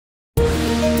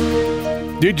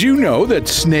Did you know that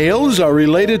snails are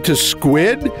related to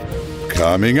squid?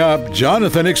 Coming up,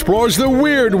 Jonathan explores the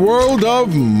weird world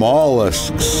of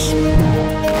mollusks.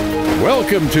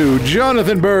 Welcome to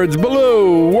Jonathan Bird's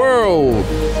Blue World.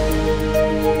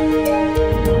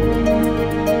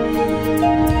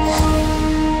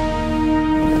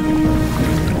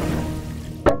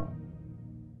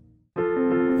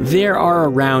 There are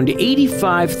around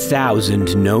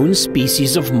 85,000 known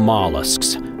species of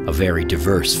mollusks, a very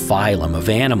diverse phylum of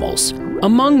animals.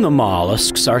 Among the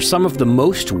mollusks are some of the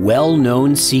most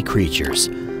well-known sea creatures,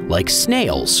 like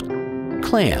snails,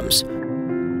 clams,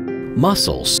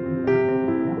 mussels,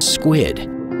 squid,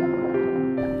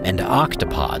 and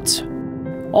octopods.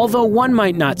 Although one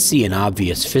might not see an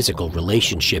obvious physical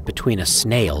relationship between a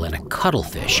snail and a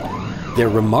cuttlefish, they're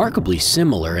remarkably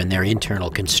similar in their internal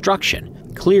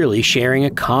construction, clearly sharing a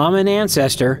common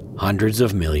ancestor hundreds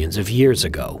of millions of years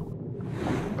ago.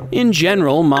 In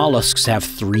general, mollusks have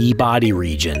three body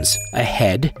regions: a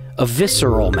head, a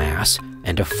visceral mass,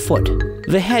 and a foot.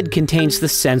 The head contains the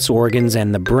sense organs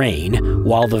and the brain,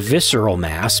 while the visceral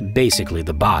mass, basically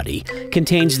the body,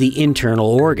 contains the internal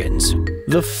organs.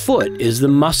 The foot is the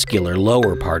muscular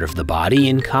lower part of the body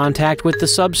in contact with the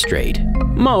substrate.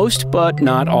 Most, but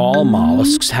not all,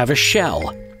 mollusks have a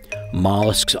shell.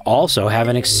 Mollusks also have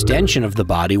an extension of the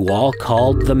body wall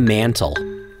called the mantle.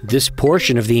 This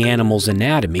portion of the animal's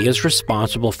anatomy is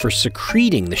responsible for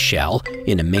secreting the shell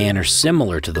in a manner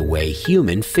similar to the way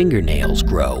human fingernails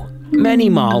grow. Many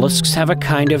mollusks have a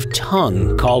kind of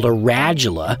tongue called a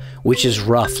radula, which is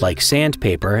rough like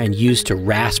sandpaper and used to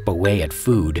rasp away at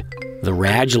food. The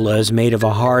radula is made of a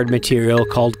hard material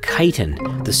called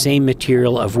chitin, the same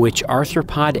material of which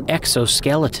arthropod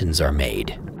exoskeletons are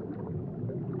made.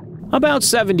 About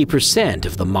 70%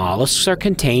 of the mollusks are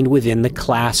contained within the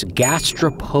class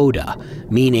Gastropoda,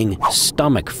 meaning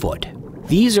stomach foot.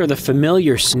 These are the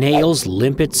familiar snails,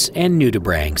 limpets, and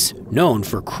nudibranchs, known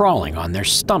for crawling on their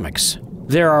stomachs.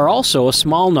 There are also a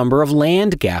small number of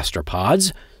land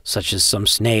gastropods, such as some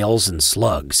snails and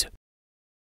slugs.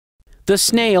 The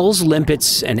snails,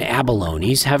 limpets, and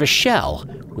abalones have a shell,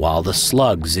 while the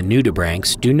slugs and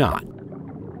nudibranchs do not.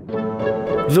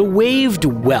 The waved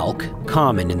whelk,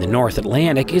 common in the North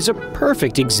Atlantic, is a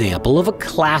perfect example of a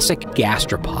classic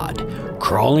gastropod,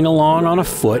 crawling along on a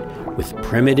foot with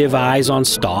primitive eyes on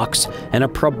stalks and a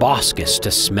proboscis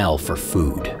to smell for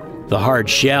food. The hard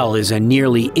shell is a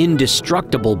nearly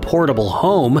indestructible portable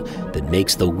home that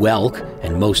makes the whelk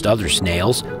and most other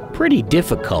snails pretty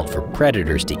difficult for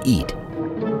predators to eat.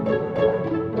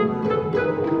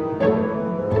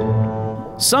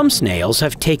 Some snails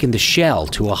have taken the shell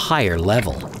to a higher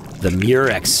level. The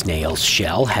murex snail's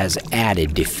shell has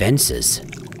added defenses.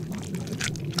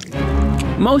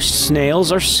 Most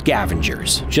snails are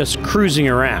scavengers, just cruising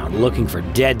around looking for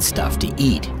dead stuff to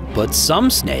eat. But some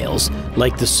snails,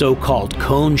 like the so-called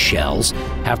cone shells,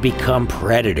 have become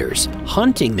predators,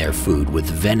 hunting their food with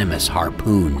venomous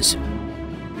harpoons.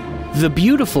 The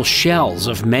beautiful shells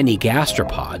of many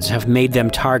gastropods have made them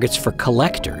targets for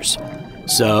collectors.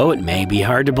 So it may be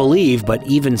hard to believe, but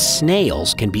even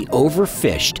snails can be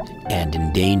overfished and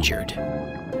endangered.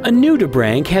 A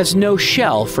nudibranch has no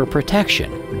shell for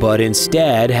protection, but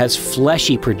instead has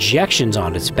fleshy projections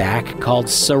on its back called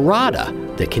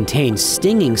serrata that contain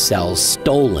stinging cells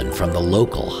stolen from the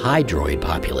local hydroid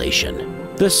population.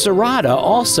 The serrata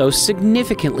also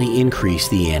significantly increase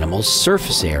the animal's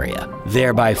surface area,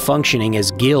 thereby functioning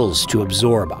as gills to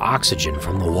absorb oxygen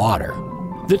from the water.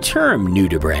 The term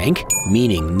nudibranch,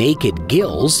 meaning naked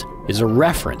gills, is a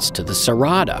reference to the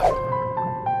serrata.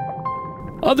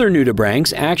 Other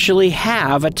nudibranchs actually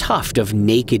have a tuft of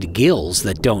naked gills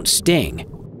that don't sting.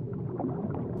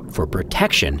 For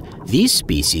protection, these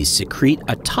species secrete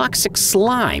a toxic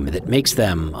slime that makes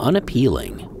them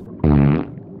unappealing.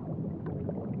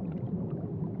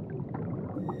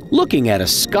 Looking at a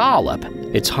scallop,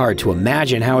 it's hard to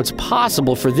imagine how it's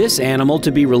possible for this animal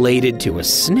to be related to a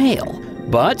snail.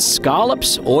 But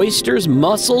scallops, oysters,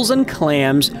 mussels, and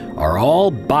clams are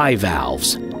all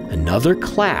bivalves, another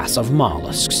class of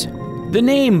mollusks. The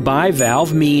name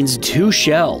bivalve means two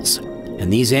shells,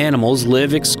 and these animals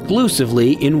live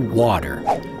exclusively in water,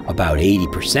 about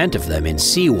 80% of them in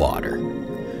seawater.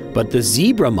 But the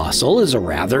zebra mussel is a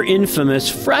rather infamous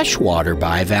freshwater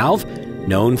bivalve,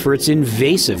 known for its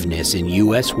invasiveness in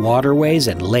U.S. waterways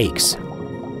and lakes.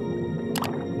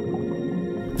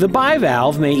 The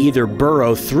bivalve may either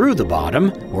burrow through the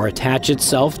bottom or attach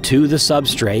itself to the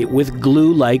substrate with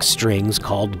glue-like strings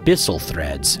called byssal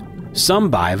threads.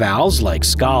 Some bivalves, like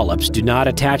scallops, do not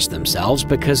attach themselves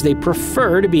because they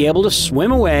prefer to be able to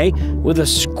swim away with a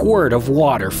squirt of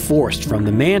water forced from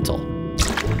the mantle.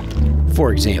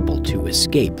 for example, to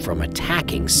escape from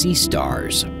attacking sea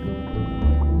stars.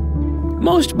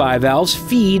 Most bivalves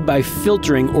feed by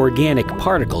filtering organic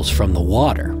particles from the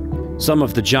water. Some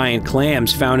of the giant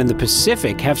clams found in the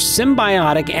Pacific have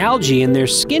symbiotic algae in their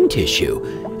skin tissue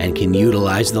and can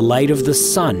utilize the light of the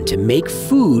sun to make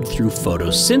food through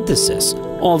photosynthesis,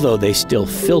 although they still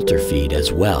filter feed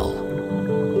as well.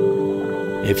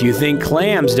 If you think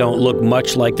clams don't look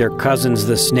much like their cousins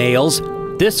the snails,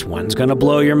 this one's gonna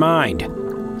blow your mind.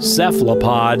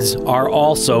 Cephalopods are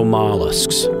also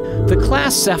mollusks. The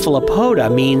class Cephalopoda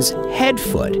means head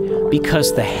foot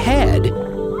because the head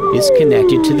is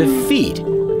connected to the feet,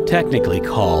 technically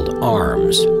called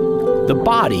arms. The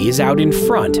body is out in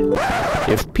front.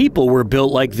 If people were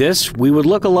built like this, we would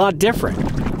look a lot different.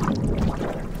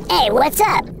 Hey, what's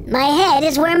up? My head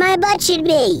is where my butt should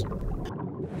be.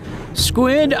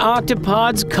 Squid,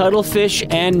 octopods, cuttlefish,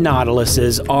 and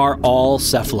nautiluses are all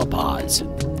cephalopods.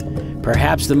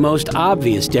 Perhaps the most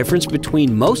obvious difference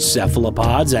between most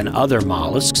cephalopods and other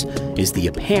mollusks is the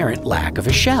apparent lack of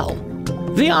a shell.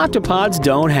 The octopods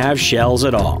don't have shells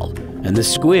at all, and the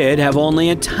squid have only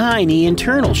a tiny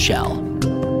internal shell.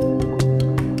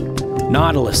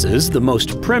 Nautiluses, the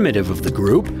most primitive of the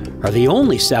group, are the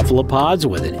only cephalopods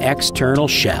with an external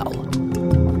shell.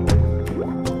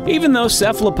 Even though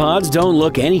cephalopods don't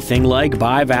look anything like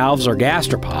bivalves or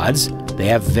gastropods, they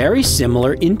have very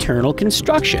similar internal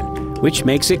construction, which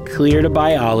makes it clear to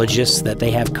biologists that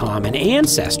they have common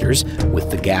ancestors with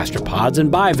the gastropods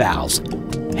and bivalves.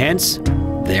 Hence,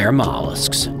 they're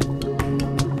mollusks.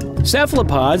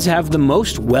 Cephalopods have the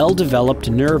most well-developed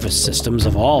nervous systems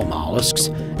of all mollusks,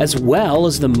 as well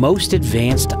as the most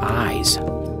advanced eyes.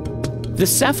 The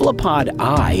cephalopod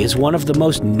eye is one of the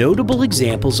most notable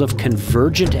examples of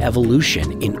convergent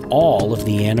evolution in all of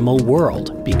the animal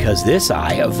world, because this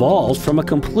eye evolved from a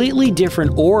completely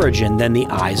different origin than the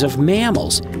eyes of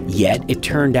mammals, yet it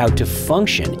turned out to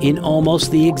function in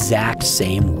almost the exact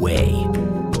same way.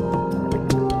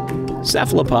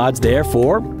 Cephalopods,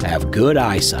 therefore, have good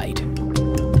eyesight.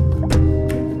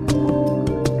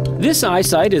 This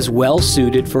eyesight is well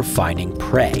suited for finding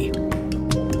prey.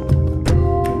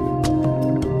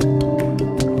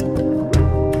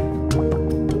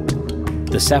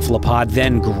 The cephalopod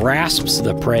then grasps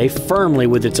the prey firmly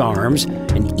with its arms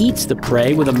and eats the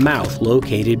prey with a mouth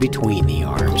located between the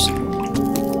arms.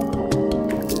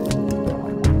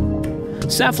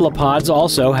 Cephalopods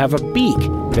also have a beak,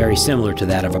 very similar to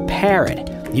that of a parrot,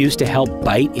 used to help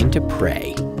bite into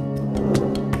prey.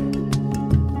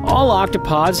 All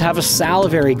octopods have a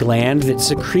salivary gland that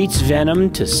secretes venom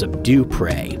to subdue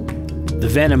prey. The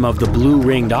venom of the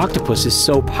blue-ringed octopus is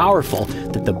so powerful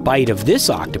that the bite of this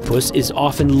octopus is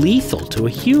often lethal to a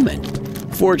human.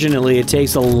 Fortunately, it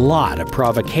takes a lot of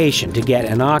provocation to get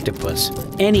an octopus,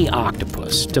 any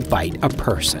octopus, to bite a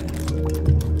person.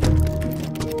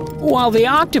 While the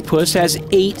octopus has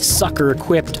 8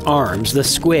 sucker-equipped arms, the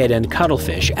squid and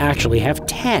cuttlefish actually have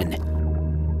 10.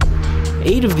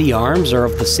 8 of the arms are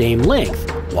of the same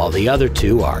length, while the other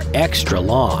 2 are extra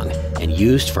long and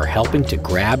used for helping to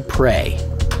grab prey.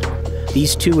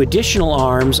 These 2 additional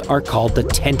arms are called the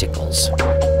tentacles.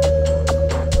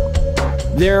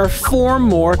 There are 4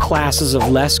 more classes of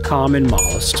less common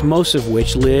mollusks, most of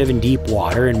which live in deep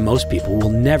water and most people will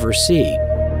never see.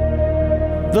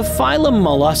 The phylum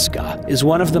Mollusca is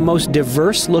one of the most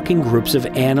diverse-looking groups of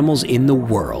animals in the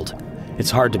world. It's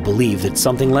hard to believe that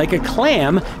something like a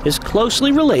clam is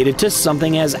closely related to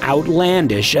something as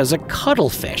outlandish as a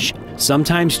cuttlefish.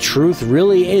 Sometimes truth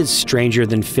really is stranger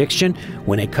than fiction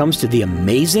when it comes to the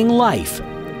amazing life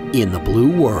in the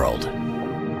blue world.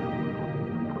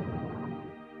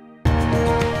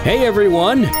 Hey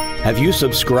everyone! Have you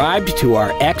subscribed to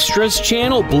our Extras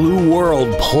channel, Blue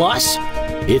World Plus?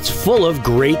 It's full of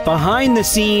great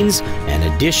behind-the-scenes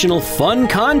and additional fun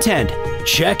content.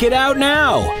 Check it out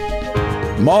now!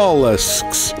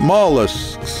 Mollusks,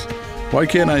 mollusks. Why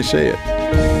can't I say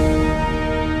it?